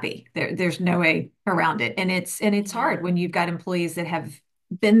unhappy. There's no way around it. And it's hard yeah, when you've got employees that have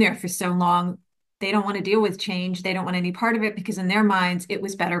been there for so long. They don't want to deal with change. They don't want any part of it because in their minds it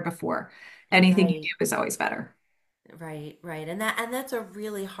was better before. Anything you do right. is always better. Right, right. And that's a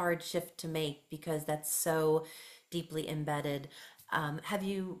really hard shift to make because that's so deeply embedded. Have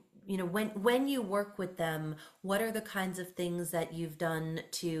you, when you work with them, what are the kinds of things that you've done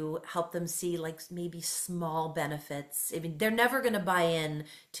to help them see like maybe small benefits? I mean, they're never going to buy in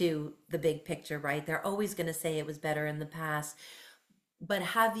to the big picture, right? They're always going to say it was better in the past. But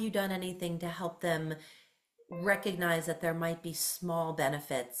have you done anything to help them recognize that there might be small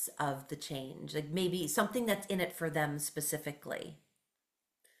benefits of the change, like maybe something that's in it for them specifically?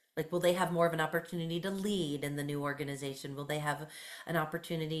 Like, will they have more of an opportunity to lead in the new organization? Will they have an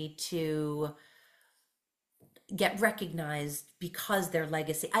opportunity to get recognized because their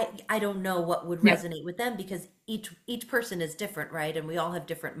legacy? I don't know what would Yeah. resonate with them because each person is different, right? And we all have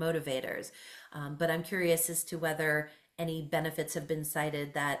different motivators. But I'm curious as to whether any benefits have been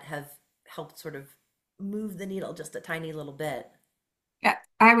cited that have helped sort of move the needle just a tiny little bit. Yeah,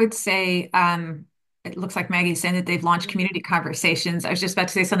 I would say it looks like Maggie's saying that they've launched Mhm. community conversations. I was just about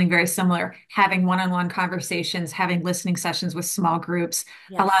to say something very similar, having one-on-one conversations, having listening sessions with small groups,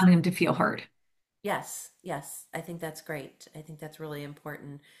 Yes. allowing them to feel heard. Yes, yes, I think that's great. I think that's really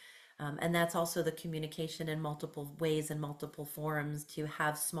important. And that's also the communication in multiple ways and multiple forums, to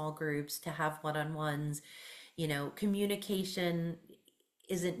have small groups, to have one-on-ones. Communication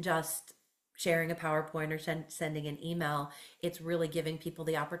isn't just sharing a PowerPoint or sending an email. It's really giving people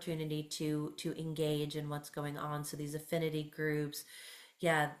the opportunity to engage in what's going on. So these affinity groups,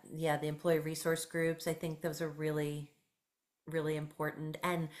 yeah, yeah, the employee resource groups, I think those are really really important.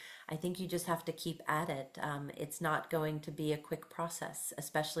 And I think you just have to keep at it. It's not going to be a quick process,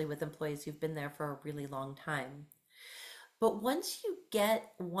 especially with employees who've been there for a really long time. But once you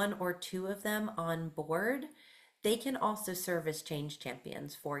get one or two of them on board, they can also serve as change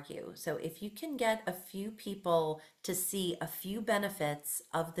champions for you. So if you can get a few people to see a few benefits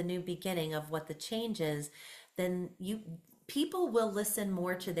of the new beginning of what the change is, then people will listen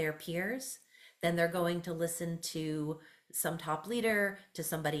more to their peers than they're going to listen to some top leader, to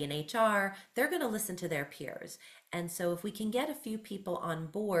somebody in HR. They're going to listen to their peers. And so if we can get a few people on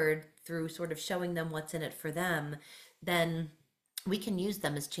board through sort of showing them what's in it for them, then we can use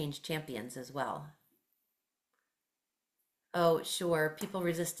them as change champions as well. Oh, sure. People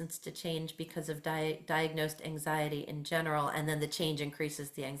resistance to change because of diagnosed anxiety in general, and then the change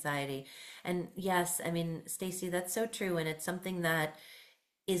increases the anxiety. And yes, I mean, Stacy, that's so true, and it's something that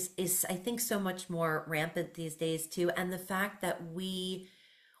is I think so much more rampant these days too. And the fact that we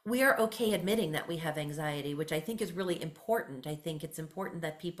are okay admitting that we have anxiety, which I think is really important. I think it's important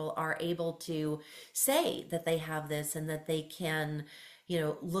that people are able to say that they have this and that they can,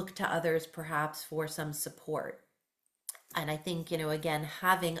 look to others perhaps for some support. And I think, again,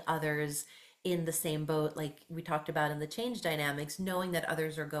 having others in the same boat, like we talked about in the change dynamics, knowing that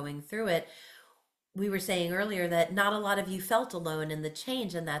others are going through it. We were saying earlier that not a lot of you felt alone in the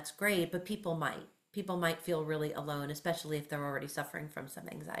change, and that's great, but people might. People might feel really alone, especially if they're already suffering from some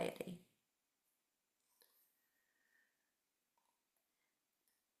anxiety.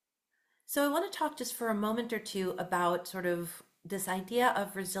 So I want to talk just for a moment or two about sort of this idea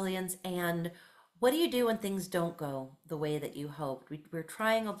of resilience and what do you do when things don't go the way that you hoped? We're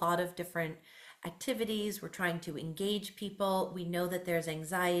trying a lot of different activities. We're trying to engage people. We know that there's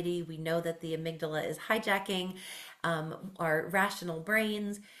anxiety. We know that the amygdala is hijacking our rational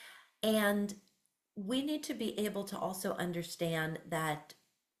brains. And we need to be able to also understand that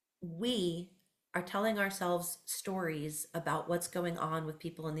we are telling ourselves stories about what's going on with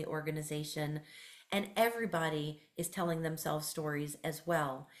people in the organization, and everybody is telling themselves stories as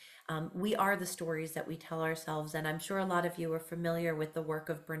well. We are the stories that we tell ourselves, and I'm sure a lot of you are familiar with the work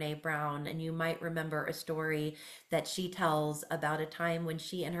of Brene Brown, and you might remember a story that she tells about a time when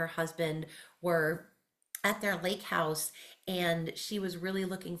she and her husband were at their lake house and she was really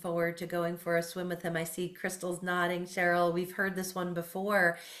looking forward to going for a swim with him. I see Crystal's nodding. Cheryl, we've heard this one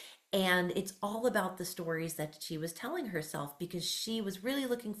before. And it's all about the stories that she was telling herself because she was really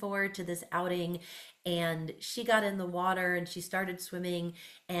looking forward to this outing. And she got in the water and she started swimming.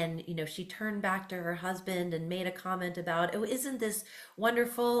 And, she turned back to her husband and made a comment about, oh, isn't this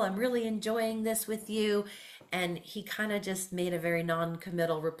wonderful? I'm really enjoying this with you. And he kind of just made a very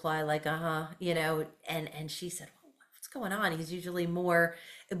non-committal reply, like, uh-huh, and she said, well, what's going on? He's usually more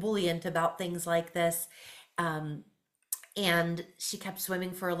ebullient about things like this. Um, and she kept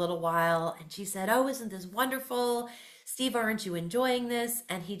swimming for a little while and she said, oh, isn't this wonderful? Steve, aren't you enjoying this?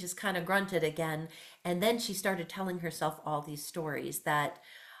 And he just kind of grunted again. And then she started telling herself all these stories that,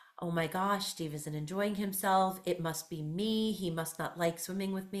 oh my gosh, Steve isn't enjoying himself. It must be me. He must not like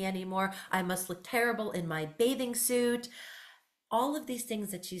swimming with me anymore. I must look terrible in my bathing suit. All of these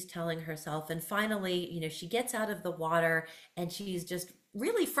things that she's telling herself. And finally, she gets out of the water and she's just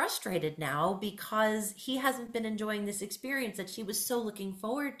really frustrated now because he hasn't been enjoying this experience that she was so looking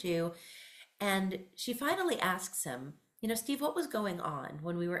forward to. And she finally asks him, Steve, what was going on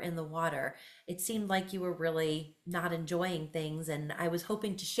when we were in the water? It seemed like you were really not enjoying things. And I was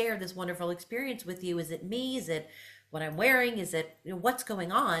hoping to share this wonderful experience with you. Is it me? Is it what I'm wearing? Is it, what's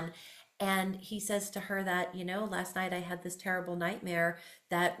going on? And he says to her that, last night I had this terrible nightmare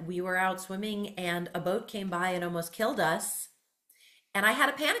that we were out swimming and a boat came by and almost killed us. And I had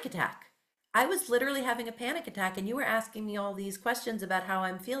a panic attack. I was literally having a panic attack, and you were asking me all these questions about how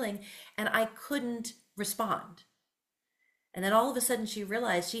I'm feeling, and I couldn't respond. And then all of a sudden, she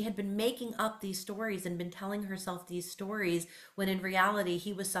realized she had been making up these stories and been telling herself these stories when in reality,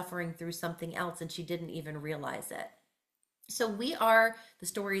 he was suffering through something else, and she didn't even realize it. So we are the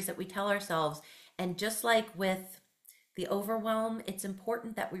stories that we tell ourselves. And just like with the overwhelm, it's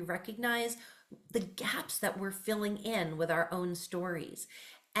important that we recognize the gaps that we're filling in with our own stories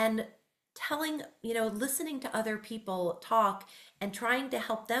and telling, listening to other people talk and trying to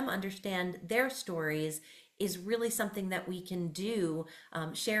help them understand their stories is really something that we can do.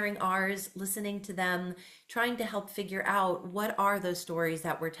 Sharing ours, listening to them, trying to help figure out what are those stories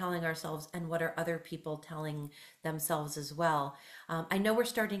that we're telling ourselves and what are other people telling themselves as well. I know we're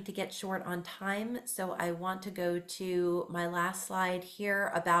starting to get short on time, so I want to go to my last slide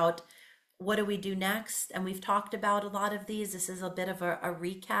here about what do we do next? And we've talked about a lot of these. This is a bit of a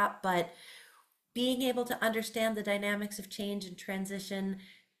recap, but being able to understand the dynamics of change and transition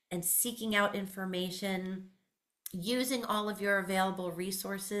and seeking out information, using all of your available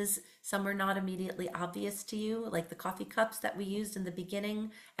resources. Some are not immediately obvious to you, like the coffee cups that we used in the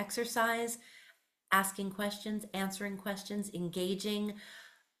beginning exercise, asking questions, answering questions, engaging,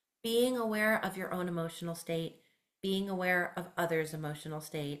 being aware of your own emotional state, being aware of others' emotional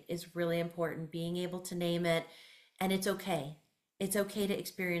state is really important. Being able to name it, and it's okay. It's okay to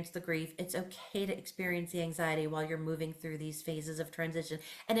experience the grief. It's okay to experience the anxiety while you're moving through these phases of transition.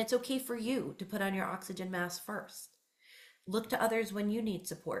 And it's okay for you to put on your oxygen mask first. Look to others when you need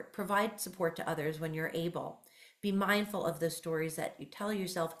support. Provide support to others when you're able. Be mindful of the stories that you tell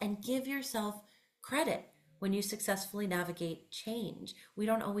yourself and give yourself credit when you successfully navigate change. We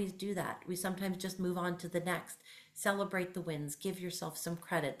don't always do that. We sometimes just move on to the next. Celebrate the wins, give yourself some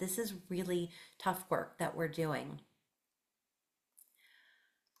credit. This is really tough work that we're doing.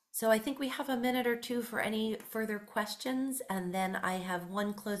 So I think we have a minute or two for any further questions, and then I have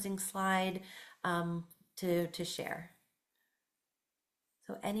one closing slide to share.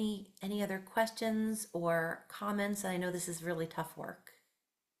 So any other questions or comments? I know this is really tough work.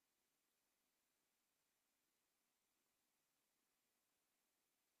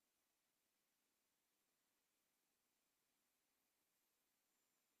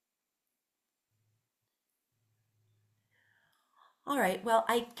 All right. Well,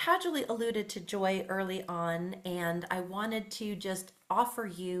 I casually alluded to joy early on, and I wanted to just offer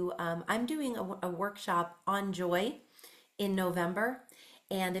you I'm doing a workshop on joy in November.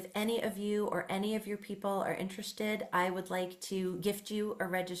 And if any of you or any of your people are interested, I would like to gift you a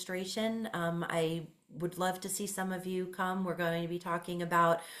registration. I would love to see some of you come. We're going to be talking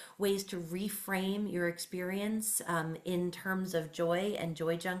about ways to reframe your experience in terms of joy and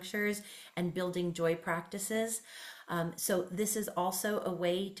joy junctures and building joy practices. So this is also a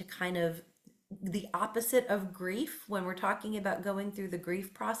way to kind of the opposite of grief when we're talking about going through the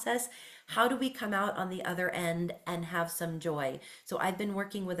grief process. How do we come out on the other end and have some joy? So I've been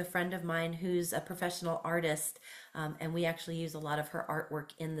working with a friend of mine who's a professional artist, and we actually use a lot of her artwork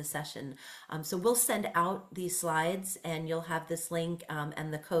in the session. So we'll send out these slides, and you'll have this link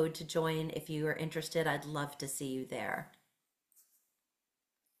and the code to join. If you are interested, I'd love to see you there.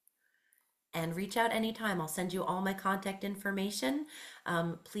 And reach out anytime. I'll send you all my contact information.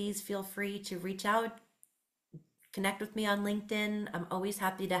 Please feel free to reach out, connect with me on LinkedIn. I'm always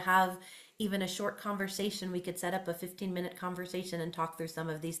happy to have even a short conversation. We could set up a 15-minute conversation and talk through some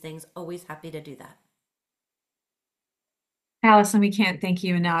of these things. Always happy to do that. Allison, we can't thank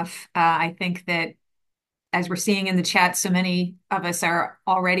you enough. I think that as we're seeing in the chat, so many of us are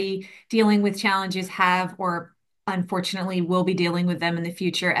already dealing with challenges, have, or unfortunately will be dealing with them in the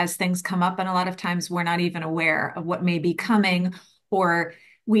future as things come up. And a lot of times we're not even aware of what may be coming, or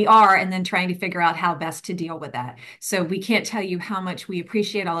we are, and then trying to figure out how best to deal with that. So we can't tell you how much we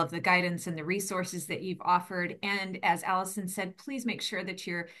appreciate all of the guidance and the resources that you've offered. And as Allison said, please make sure that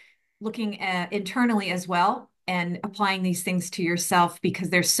you're looking at internally as well and applying these things to yourself,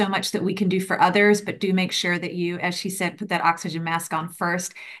 because there's so much that we can do for others, but do make sure that you, as she said, put that oxygen mask on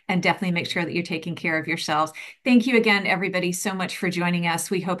first, and definitely make sure that you're taking care of yourselves. Thank you again, everybody, so much for joining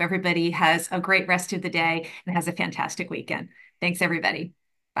us. We hope everybody has a great rest of the day and has a fantastic weekend. Thanks, everybody.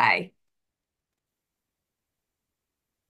 Bye.